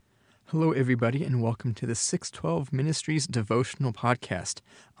Hello, everybody, and welcome to the 612 Ministries Devotional Podcast.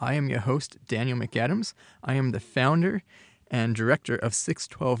 I am your host, Daniel McAdams. I am the founder and director of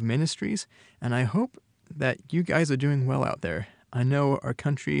 612 Ministries, and I hope that you guys are doing well out there. I know our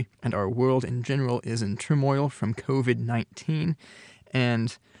country and our world in general is in turmoil from COVID-19,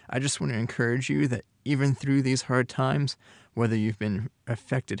 and I just want to encourage you that even through these hard times, whether you've been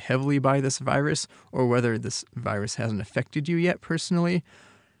affected heavily by this virus or whether this virus hasn't affected you yet personally,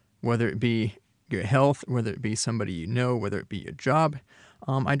 whether it be your health, whether it be somebody you know, whether it be your job,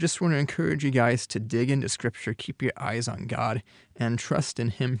 I just want to encourage you guys to dig into Scripture, keep your eyes on God, and trust in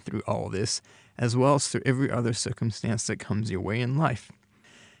Him through all this, as well as through every other circumstance that comes your way in life.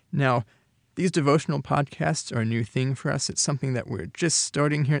 Now, these devotional podcasts are a new thing for us. It's something that we're just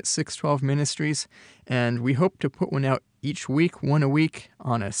starting here at 612 Ministries, and we hope to put one out each week, one a week,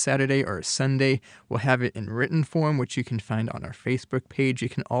 on a Saturday or a Sunday. We'll have it in written form, which you can find on our Facebook page. You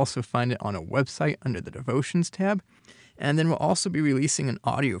can also find it on a website under the Devotions tab. And then we'll also be releasing an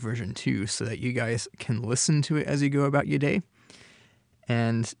audio version too, so that you guys can listen to it as you go about your day,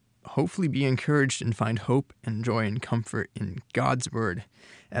 and hopefully be encouraged and find hope and joy and comfort in God's Word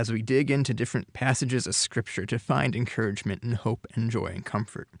as we dig into different passages of Scripture to find encouragement and hope and joy and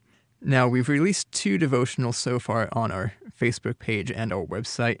comfort. Now, we've released 2 devotionals so far on our Facebook page and our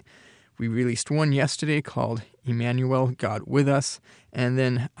website. We released one yesterday called Emmanuel, God with Us, and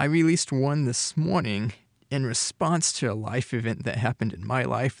then I released one this morning in response to a life event that happened in my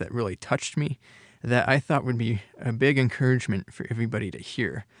life that really touched me, that I thought would be a big encouragement for everybody to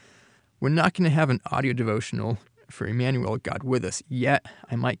hear. We're not going to have an audio devotional for Emmanuel, God with Us yet.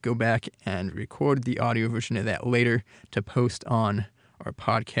 I might go back and record the audio version of that later to post on our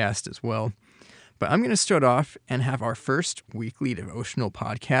podcast as well. But I'm going to start off and have our first weekly devotional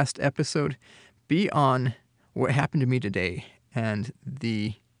podcast episode be on what happened to me today and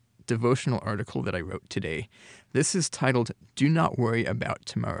the devotional article that I wrote today. This is titled, Do Not Worry About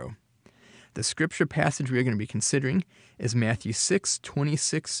Tomorrow. The scripture passage we are going to be considering is Matthew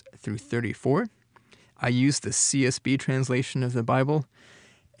 6:26 through 34. I use the CSB translation of the Bible,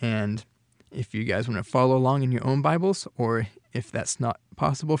 and if you guys want to follow along in your own Bibles, or if that's not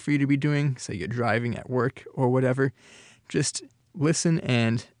possible for you to be doing, say you're driving at work or whatever, just listen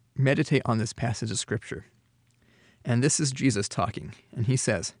and meditate on this passage of Scripture. And this is Jesus talking, and he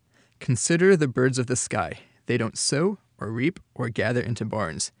says, Consider the birds of the sky. They don't sow or reap or gather into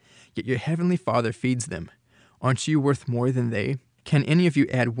barns, yet your heavenly Father feeds them. Aren't you worth more than they? Can any of you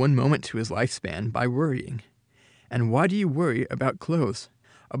add 1 moment to his lifespan by worrying? And why do you worry about clothes?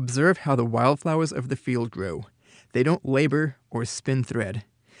 Observe how the wildflowers of the field grow. They don't labor or spin thread.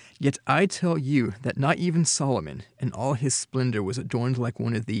 Yet I tell you that not even Solomon in all his splendor was adorned like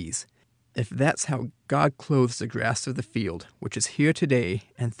one of these. If that's how God clothes the grass of the field, which is here today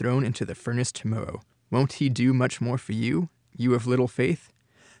and thrown into the furnace tomorrow, won't he do much more for you, you of little faith?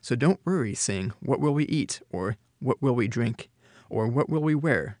 So don't worry, saying, What will we eat? Or what will we drink? Or what will we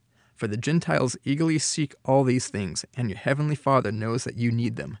wear? For the Gentiles eagerly seek all these things, and your heavenly Father knows that you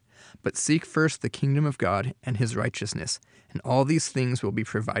need them. But seek first the kingdom of God and his righteousness, and all these things will be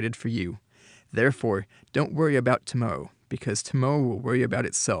provided for you. Therefore, don't worry about tomorrow, because tomorrow will worry about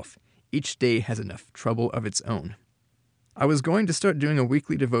itself. Each day has enough trouble of its own. I was going to start doing a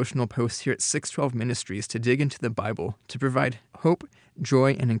weekly devotional post here at 612 Ministries to dig into the Bible to provide hope,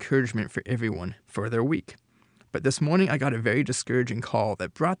 joy, and encouragement for everyone for their week. But this morning I got a very discouraging call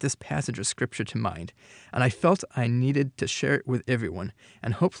that brought this passage of Scripture to mind, and I felt I needed to share it with everyone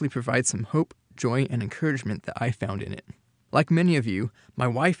and hopefully provide some hope, joy, and encouragement that I found in it. Like many of you, my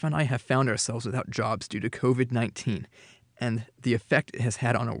wife and I have found ourselves without jobs due to COVID-19 and the effect it has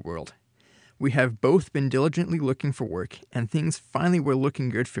had on our world. We have both been diligently looking for work, and things finally were looking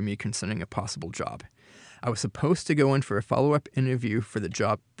good for me concerning a possible job. I was supposed to go in for a follow-up interview for the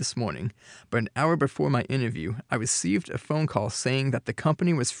job this morning, but an hour before my interview, I received a phone call saying that the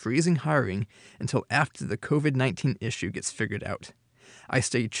company was freezing hiring until after the COVID-19 issue gets figured out. I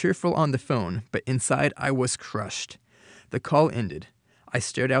stayed cheerful on the phone, but inside I was crushed. The call ended. I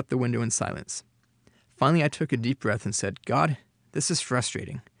stared out the window in silence. Finally, I took a deep breath and said, God, this is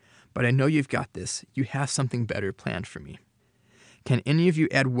frustrating, but I know you've got this. You have something better planned for me. Can any of you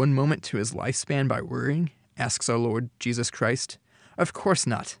add 1 moment to his lifespan by worrying? Asks our Lord Jesus Christ. Of course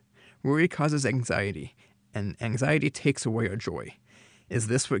not. Worry causes anxiety, and anxiety takes away our joy. Is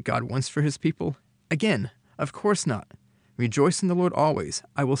this what God wants for his people? Again, of course not. Rejoice in the Lord always.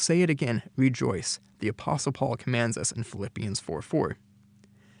 I will say it again, rejoice. The Apostle Paul commands us in Philippians 4:4.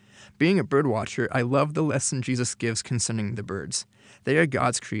 Being a bird watcher, I love the lesson Jesus gives concerning the birds. They are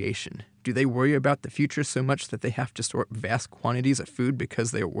God's creation. Do they worry about the future so much that they have to store up vast quantities of food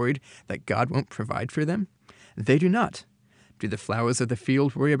because they are worried that God won't provide for them? They do not. Do the flowers of the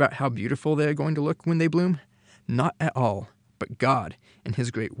field worry about how beautiful they are going to look when they bloom? Not at all. But God, in his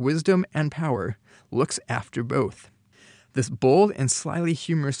great wisdom and power, looks after both. This bold and slyly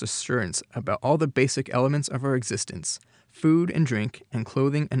humorous assurance about all the basic elements of our existence, food and drink and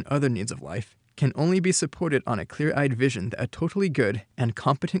clothing and other needs of life, can only be supported on a clear-eyed vision that a totally good and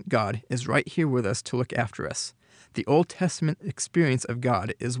competent God is right here with us to look after us. The Old Testament experience of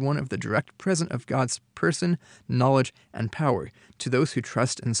God is one of the direct present of God's person, knowledge, and power to those who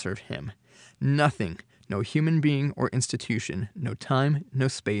trust and serve him. Nothing, no human being or institution, no time, no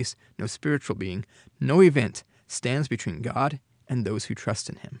space, no spiritual being, no event stands between God and those who trust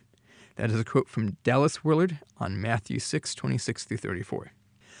in him. That is a quote from Dallas Willard on Matthew 6:26-34.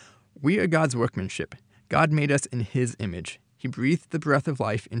 We are God's workmanship. God made us in his image. He breathed the breath of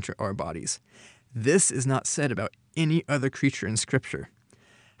life into our bodies. This is not said about any other creature in Scripture.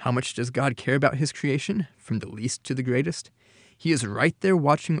 How much does God care about his creation, from the least to the greatest? He is right there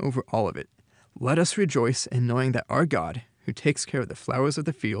watching over all of it. Let us rejoice in knowing that our God, who takes care of the flowers of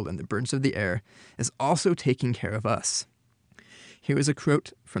the field and the birds of the air, is also taking care of us. Here is a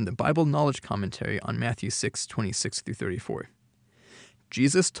quote from the Bible Knowledge Commentary on Matthew 6:26-34.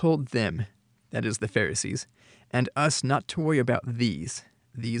 Jesus told them, that is the Pharisees, and us not to worry about these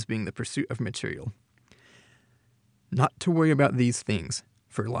being the pursuit of material. Not to worry about these things,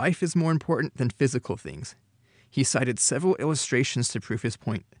 for life is more important than physical things. He cited several illustrations to prove his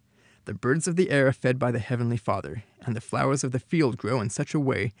point. The birds of the air are fed by the Heavenly Father, and the flowers of the field grow in such a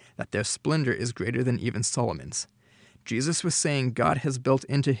way that their splendor is greater than even Solomon's. Jesus was saying God has built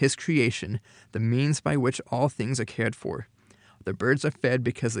into his creation the means by which all things are cared for. The birds are fed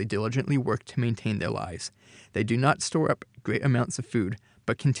because they diligently work to maintain their lives. They do not store up great amounts of food,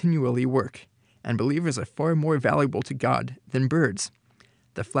 but continually work. And believers are far more valuable to God than birds.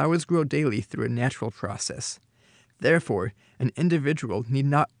 The flowers grow daily through a natural process. Therefore, an individual need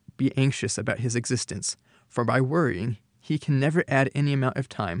not be anxious about his existence, for by worrying, he can never add any amount of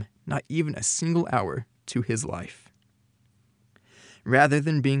time, not even a single hour, to his life. Rather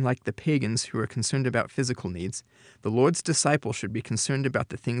than being like the pagans who are concerned about physical needs, the Lord's disciple should be concerned about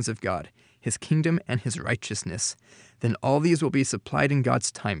the things of God, his kingdom and his righteousness. Then all these will be supplied in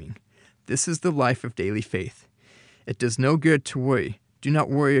God's timing. This is the life of daily faith. It does no good to worry. Do not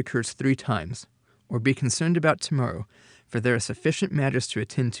worry occurs 3 times. Or be concerned about tomorrow, for there are sufficient matters to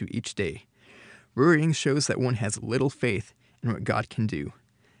attend to each day. Worrying shows that one has little faith in what God can do.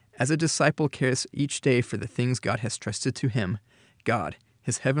 As a disciple cares each day for the things God has trusted to him, God,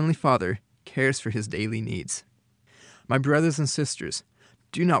 his heavenly Father, cares for his daily needs. My brothers and sisters,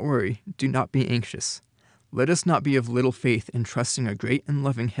 do not worry, do not be anxious. Let us not be of little faith in trusting our great and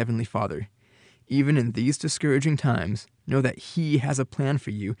loving Heavenly Father. Even in these discouraging times, know that he has a plan for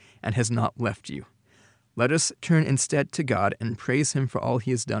you and has not left you. Let us turn instead to God and praise him for all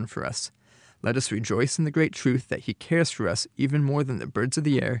he has done for us. Let us rejoice in the great truth that he cares for us even more than the birds of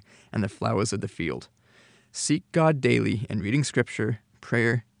the air and the flowers of the field. Seek God daily in reading Scripture,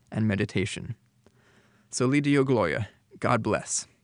 prayer, and meditation. Soli Deo Gloria. God bless.